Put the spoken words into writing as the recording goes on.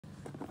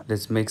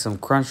Let's make some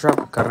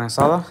Crunchwrap carne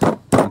asada. I'm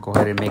gonna go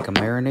ahead and make a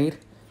marinade.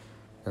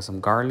 Got some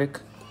garlic,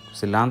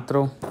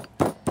 cilantro.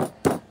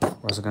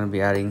 We're also gonna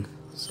be adding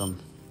some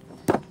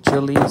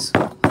chilies,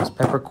 this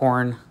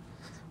peppercorn.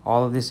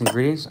 All of these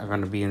ingredients are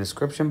gonna be in the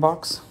description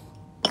box.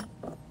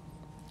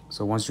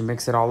 So once you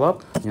mix it all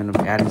up, you're gonna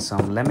be adding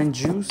some lemon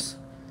juice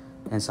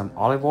and some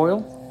olive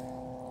oil.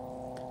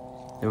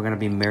 Then we're gonna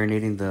be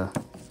marinating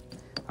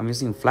I'm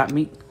using flat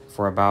meat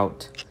for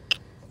about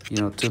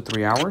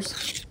 2-3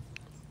 hours.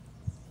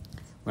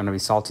 We're gonna be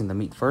salting the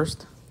meat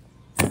first.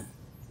 You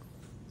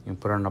can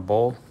put it in a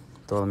bowl,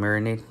 throw the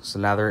marinade,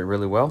 slather it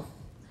really well,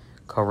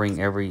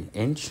 covering every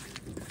inch.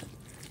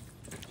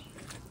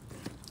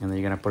 And then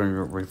you're gonna put it in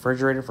your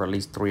refrigerator for at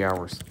least 3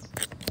 hours.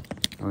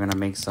 We're gonna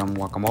make some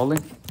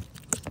guacamole.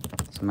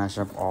 Smash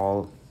up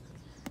all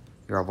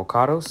your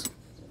avocados,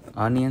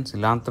 onion,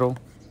 cilantro,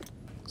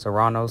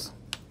 serranos,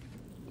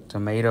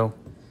 tomato,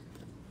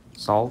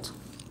 salt,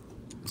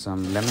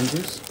 some lemon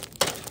juice.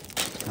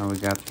 Now we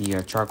got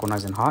the charcoal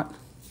nice and hot.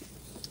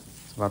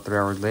 It's about 3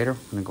 hours later.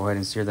 I'm gonna go ahead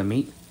and sear the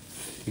meat.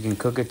 You can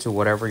cook it to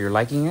whatever your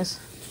liking is.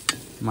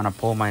 I'm gonna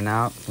pull mine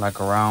out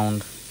like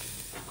around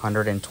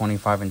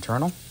 125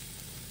 internal.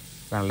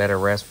 I'm gonna let it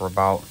rest for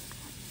about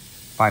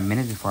 5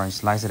 minutes before I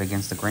slice it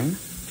against the grain.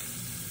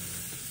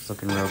 It's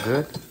looking real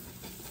good.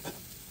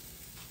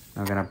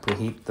 I'm gonna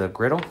preheat the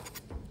griddle.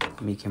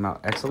 Meat came out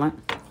excellent.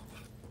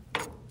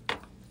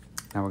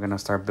 Now we're gonna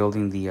start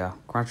building the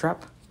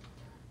Crunchwrap.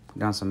 Put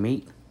down some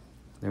meat.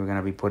 Then we're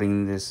gonna be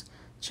putting this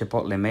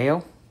chipotle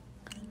mayo.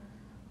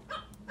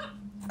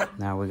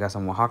 Now we got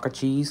some Oaxaca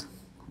cheese,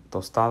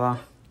 tostada,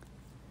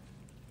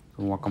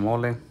 some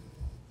guacamole.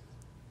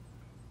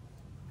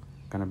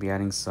 Gonna be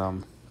adding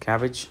some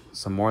cabbage,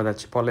 some more of that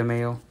chipotle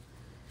mayo,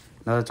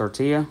 another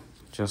tortilla,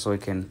 just so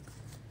it can,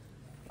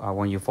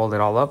 when you fold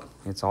it all up,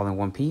 it's all in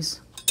one piece.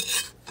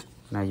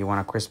 Now you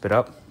wanna crisp it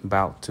up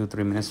about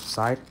 2-3 minutes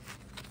aside.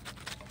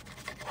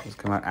 It's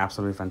come out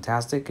absolutely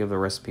fantastic. Give the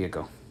recipe a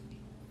go.